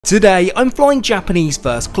Today, I'm flying Japanese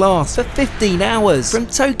first class for 15 hours from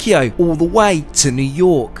Tokyo all the way to New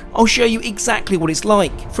York. I'll show you exactly what it's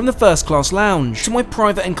like, from the first class lounge to my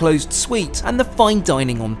private enclosed suite and the fine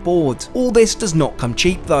dining on board. All this does not come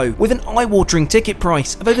cheap though, with an eye-watering ticket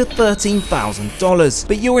price of over $13,000,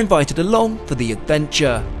 but you're invited along for the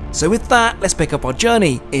adventure. So with that, let's pick up our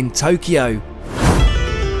journey in Tokyo.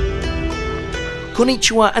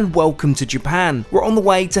 Konnichiwa and welcome to Japan. We're on the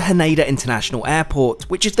way to Haneda International Airport,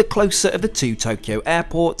 which is the closer of the two Tokyo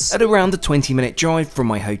airports, at around a 20-minute drive from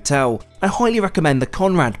my hotel. I highly recommend the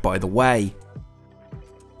Conrad, by the way.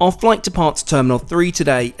 Our flight departs Terminal 3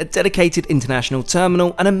 today, a dedicated international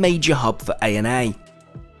terminal and a major hub for ANA.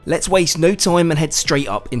 Let's waste no time and head straight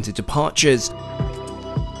up into departures.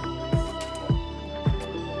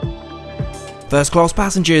 First class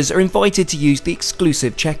passengers are invited to use the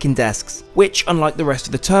exclusive check-in desks, which, unlike the rest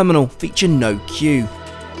of the terminal, feature no queue.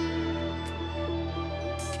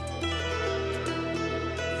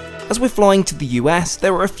 As we're flying to the US,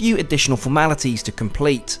 there are a few additional formalities to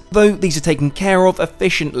complete, though these are taken care of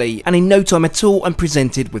efficiently, and in no time at all I'm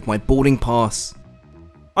presented with my boarding pass.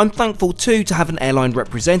 I'm thankful too to have an airline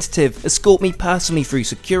representative escort me personally through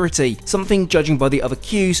security, something, judging by the other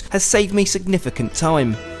queues, has saved me significant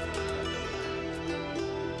time.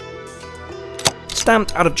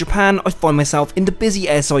 Stamped out of Japan, I find myself in the busy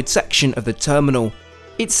airside section of the terminal.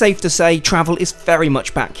 It's safe to say travel is very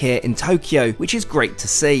much back here in Tokyo, which is great to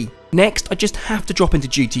see. Next, I just have to drop into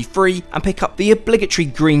duty free and pick up the obligatory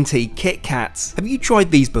green tea Kit Kats. Have you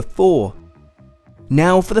tried these before?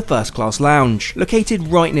 Now for the first class lounge, located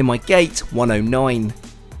right near my gate 109.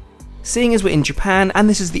 Seeing as we're in Japan and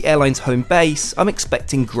this is the airline's home base, I'm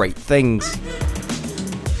expecting great things.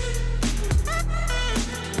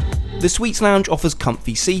 The Suites Lounge offers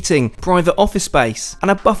comfy seating, private office space, and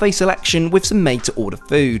a buffet selection with some made-to-order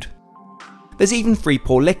food. There's even free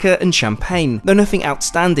pour liquor and champagne, though nothing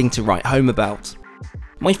outstanding to write home about.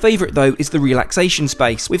 My favourite though is the relaxation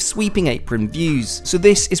space with sweeping apron views, so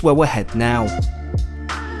this is where we'll head now.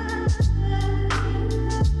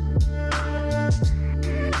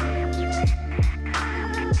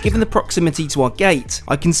 Given the proximity to our gate,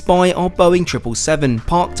 I can spy our Boeing 777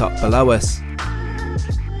 parked up below us.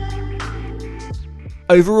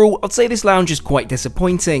 Overall, I'd say this lounge is quite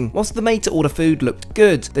disappointing. Whilst the made-to-order food looked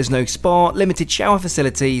good, there's no spa, limited shower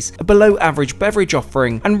facilities, a below-average beverage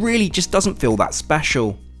offering, and really just doesn't feel that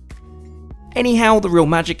special. Anyhow, the real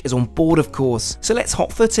magic is on board of course, so let's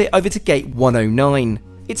hotfoot it over to gate 109.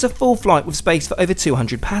 It's a full flight with space for over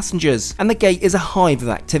 200 passengers, and the gate is a hive of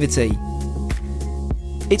activity.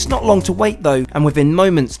 It's not long to wait though, and within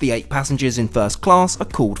moments the 8 passengers in first class are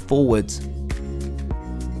called forwards.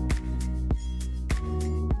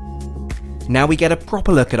 Now we get a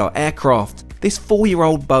proper look at our aircraft, this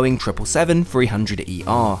 4-year-old Boeing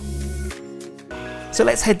 777-300ER. So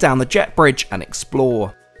let's head down the jet bridge and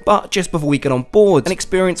explore. But just before we get on board and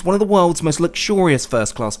experience one of the world's most luxurious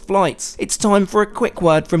first class flights, it's time for a quick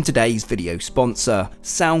word from today's video sponsor,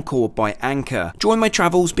 Soundcore by Anchor. During my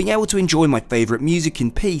travels, being able to enjoy my favourite music in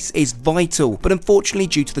peace is vital, but unfortunately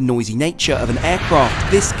due to the noisy nature of an aircraft,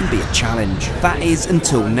 this can be a challenge. That is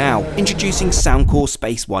until now. Introducing Soundcore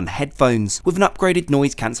Space One headphones, with an upgraded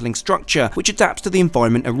noise cancelling structure which adapts to the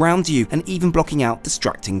environment around you and even blocking out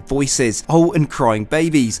distracting voices, and crying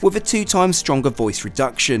babies, with a 2 times stronger voice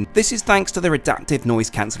reduction. This is thanks to their adaptive noise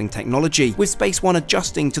cancelling technology, with Space One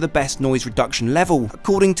adjusting to the best noise reduction level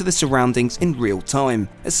according to the surroundings in real time.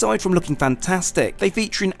 Aside from looking fantastic, they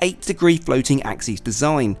feature an 8-degree floating axis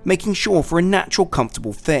design, making sure for a natural,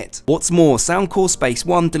 comfortable fit. What's more, Soundcore Space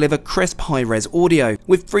One deliver crisp high-res audio,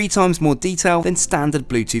 with 3 times more detail than standard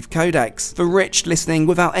Bluetooth codecs, for rich listening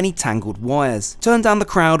without any tangled wires. Turn down the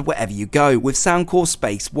crowd wherever you go with Soundcore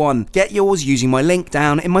Space One. Get yours using my link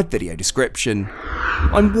down in my video description.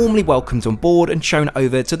 I'm warmly welcomed on board and shown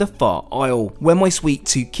over to the far aisle, where my suite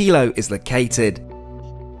 2 Kilo is located.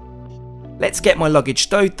 Let's get my luggage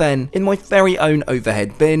stowed then, in my very own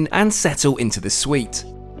overhead bin, and settle into the suite.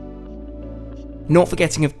 Not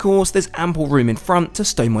forgetting of course there's ample room in front to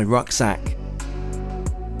stow my rucksack.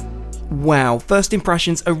 Wow, first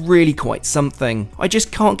impressions are really quite something. I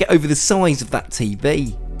just can't get over the size of that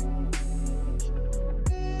TV.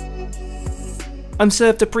 I'm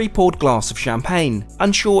served a pre-poured glass of champagne,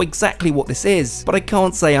 unsure exactly what this is, but I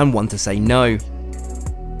can't say I'm one to say no.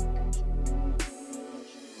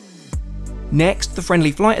 Next, the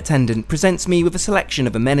friendly flight attendant presents me with a selection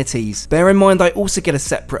of amenities. Bear in mind I also get a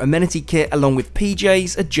separate amenity kit along with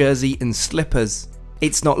PJs, a jersey and slippers.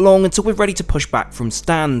 It's not long until we're ready to push back from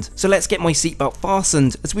stand, so let's get my seatbelt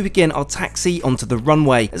fastened as we begin our taxi onto the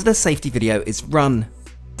runway as the safety video is run.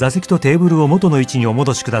 座席とテーブルを元の位置にお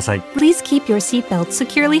戻しください。 Please keep your seatbelt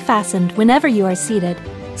securely fastened whenever you are seated.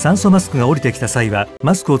 酸素マスクが降りてきた際は、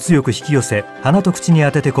マスクを強く引き寄せ、鼻と口に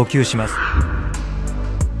当てて呼吸します。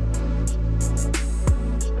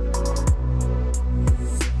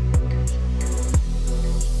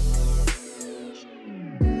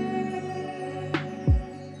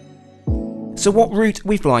So what route are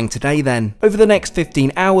we flying today then? Over the next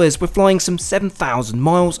 15 hours, we're flying some 7,000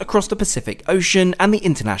 miles across the Pacific Ocean and the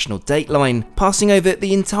international dateline, passing over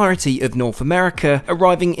the entirety of North America,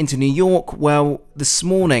 arriving into New York, well, this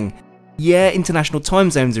morning. Yeah, international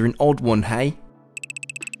time zones are an odd one, hey?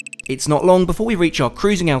 It's not long before we reach our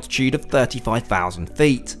cruising altitude of 35,000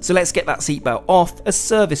 feet, so let's get that seatbelt off as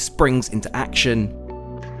service springs into action.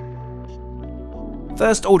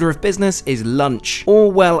 First order of business is lunch,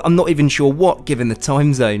 or well, I'm not even sure what given the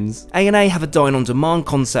time zones. ANA have a dine on demand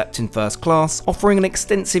concept in first class, offering an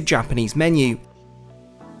extensive Japanese menu,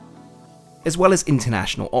 as well as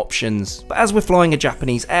international options. But as we're flying a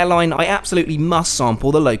Japanese airline, I absolutely must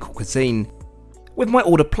sample the local cuisine. With my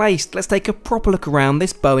order placed, let's take a proper look around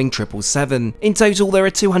this Boeing 777. In total, there are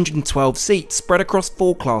 212 seats spread across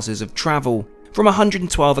 4 classes of travel. From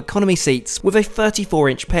 112 economy seats with a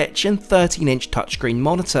 34-inch pitch and 13-inch touchscreen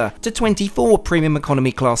monitor to 24 premium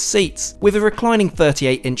economy class seats with a reclining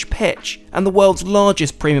 38-inch pitch and the world's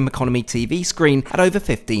largest premium economy TV screen at over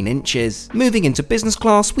 15 inches. Moving into business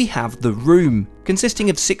class, we have the room, consisting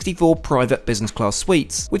of 64 private business class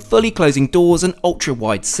suites with fully closing doors and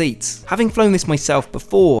ultra-wide seats. Having flown this myself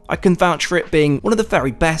before, I can vouch for it being one of the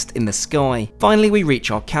very best in the sky. Finally, we reach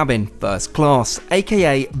our cabin, first class,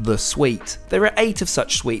 aka the suite. There are 8 of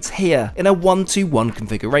such suites here in a 1-to-1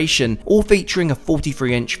 configuration, all featuring a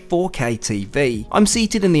 43-inch 4K TV. I'm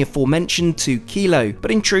seated in the aforementioned 2 kilo,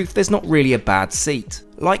 but in truth there's not really a bad seat.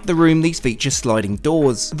 Like the room, these feature sliding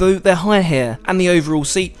doors, though they're higher here, and the overall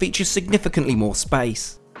seat features significantly more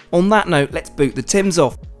space. On that note, let's boot the Tims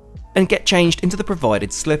off and get changed into the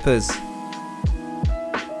provided slippers.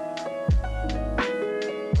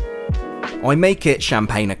 I make it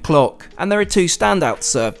champagne o'clock, and there are 2 standouts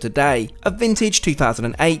served today, a vintage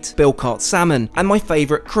 2008 Bilcart Salmon and my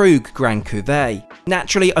favourite Krug Grand Cuvée.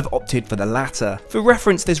 Naturally, I've opted for the latter. For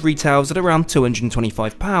reference, this retails at around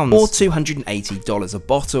 £225 or $280 a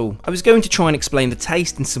bottle. I was going to try and explain the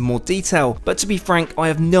taste in some more detail, but to be frank, I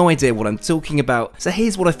have no idea what I'm talking about, so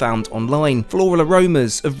here's what I found online. Floral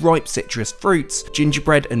aromas of ripe citrus fruits,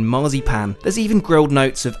 gingerbread and marzipan. There's even grilled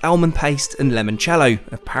notes of almond paste and limoncello,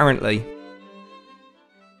 apparently.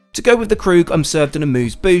 To go with the Krug, I'm served an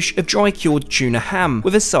amuse-bouche of dry-cured tuna ham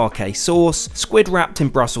with a sake sauce, squid wrapped in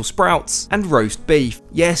Brussels sprouts, and roast beef.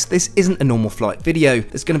 Yes, this isn't a normal flight video,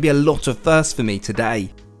 there's going to be a lot of firsts for me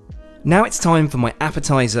today. Now it's time for my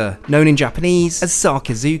appetizer, known in Japanese as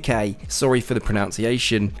sakezuke, sorry for the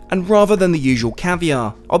pronunciation, and rather than the usual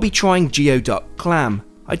caviar, I'll be trying geoduck clam.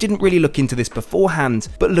 I didn't really look into this beforehand,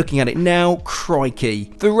 but looking at it now,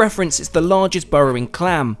 crikey. For reference, it's the largest burrowing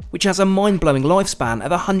clam, which has a mind-blowing lifespan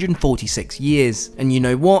of 146 years. And you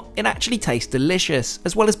know what? It actually tastes delicious,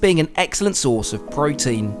 as well as being an excellent source of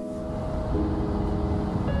protein.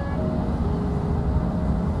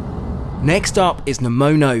 Next up is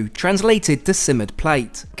Nomono, translated to simmered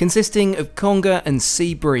plate, consisting of conger and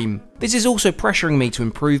sea bream. This is also pressuring me to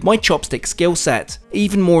improve my chopstick skill set,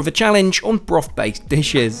 even more of a challenge on broth-based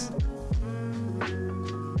dishes.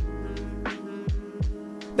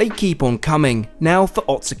 They keep on coming, now for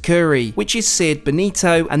otsukuri, which is seared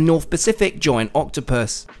bonito and North Pacific giant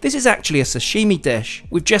octopus. This is actually a sashimi dish,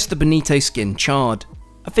 with just the bonito skin charred.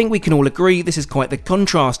 I think we can all agree this is quite the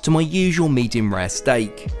contrast to my usual medium rare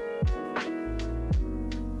steak.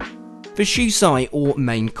 For shusai, or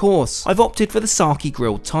main course, I've opted for the sake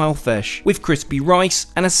grilled tilefish, with crispy rice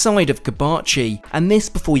and a side of kabachi, and this,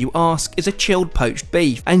 before you ask, is a chilled poached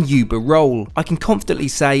beef and yuba roll. I can confidently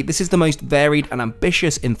say this is the most varied and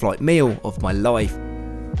ambitious in-flight meal of my life.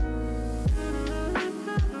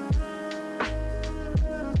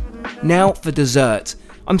 Now for dessert.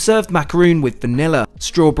 I'm served macaroon with vanilla,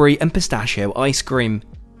 strawberry and pistachio ice cream.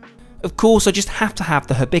 Of course, I just have to have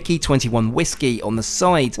the Hibiki 21 whiskey on the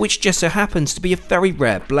side, which just so happens to be a very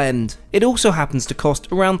rare blend. It also happens to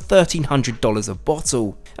cost around $1,300 a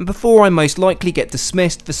bottle. And before I most likely get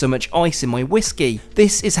dismissed for so much ice in my whiskey,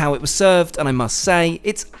 this is how it was served, and I must say,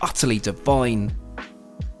 it's utterly divine.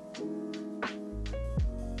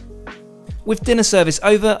 With dinner service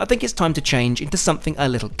over, I think it's time to change into something a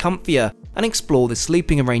little comfier and explore the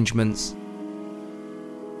sleeping arrangements.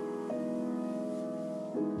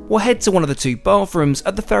 We'll head to one of the 2 bathrooms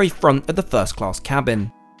at the very front of the first class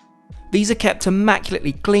cabin. These are kept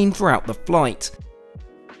immaculately clean throughout the flight,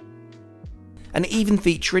 and even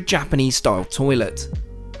feature a Japanese style toilet.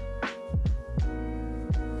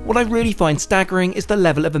 What I really find staggering is the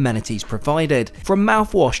level of amenities provided, from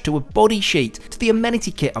mouthwash to a body sheet to the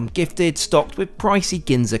amenity kit I'm gifted stocked with pricey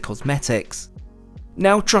Ginza cosmetics.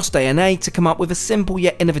 Now trust ANA to come up with a simple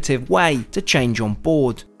yet innovative way to change on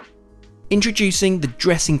board. Introducing the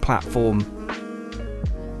dressing platform,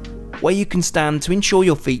 where you can stand to ensure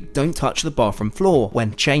your feet don't touch the bathroom floor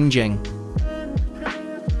when changing.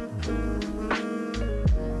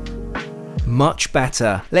 Much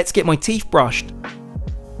better. Let's get my teeth brushed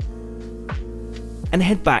and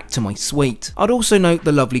head back to my suite. I'd also note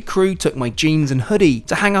the lovely crew took my jeans and hoodie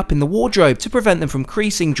to hang up in the wardrobe to prevent them from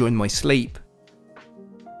creasing during my sleep.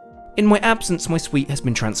 In my absence, my suite has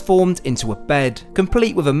been transformed into a bed,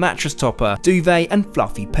 complete with a mattress topper, duvet and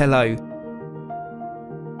fluffy pillow.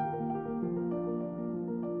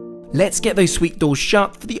 Let's get those suite doors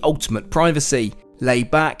shut for the ultimate privacy. Lay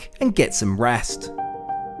back and get some rest.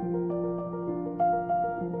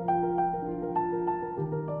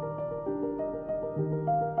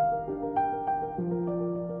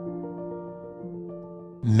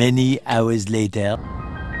 Many hours later.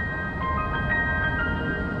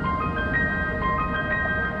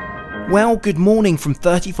 Well, good morning from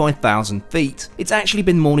 35,000 feet. It's actually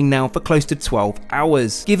been morning now for close to 12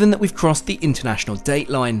 hours, given that we've crossed the international date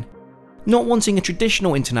line. Not wanting a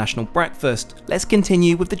traditional international breakfast, let's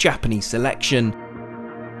continue with the Japanese selection.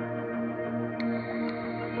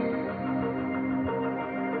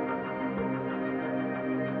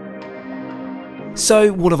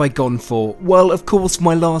 So what have I gone for? Well, of course, for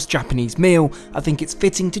my last Japanese meal, I think it's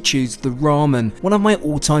fitting to choose the ramen, one of my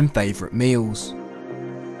all-time favourite meals.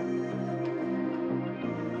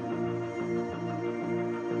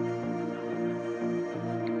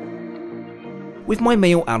 With my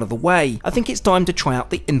meal out of the way, I think it's time to try out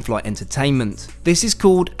the in-flight entertainment. This is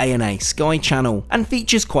called ANA Sky Channel and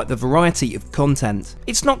features quite the variety of content.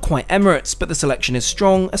 It's not quite Emirates, but the selection is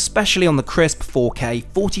strong, especially on the crisp 4K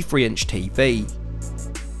 43-inch TV.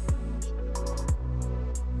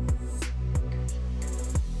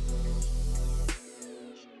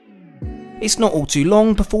 It's not all too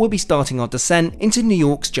long before we'll be starting our descent into New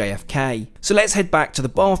York's JFK, so let's head back to the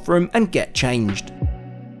bathroom and get changed.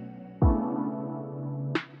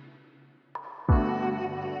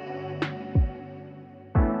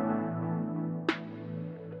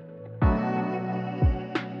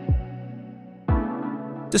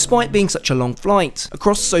 Despite being such a long flight,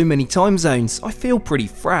 across so many time zones, I feel pretty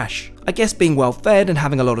fresh. I guess being well fed and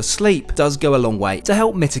having a lot of sleep does go a long way to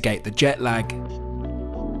help mitigate the jet lag.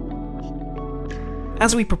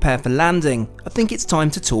 As we prepare for landing, I think it's time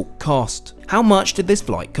to talk cost. How much did this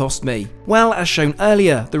flight cost me? Well, as shown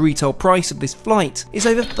earlier, the retail price of this flight is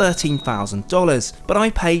over $13,000, but I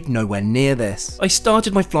paid nowhere near this. I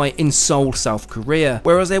started my flight in Seoul, South Korea,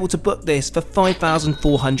 where I was able to book this for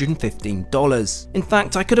 $5,415. In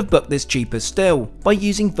fact, I could have booked this cheaper still by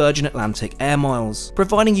using Virgin Atlantic Air Miles.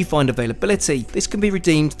 Providing you find availability, this can be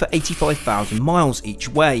redeemed for 85,000 miles each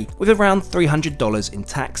way, with around $300 in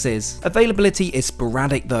taxes. Availability is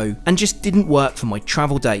sporadic though, and just didn't work for my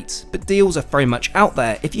travel dates, but deals are very much out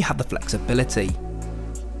there if you have the flexibility.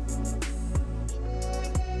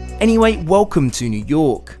 Anyway, welcome to New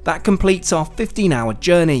York. That completes our 15-hour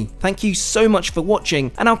journey. Thank you so much for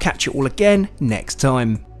watching, and I'll catch you all again next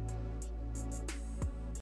time.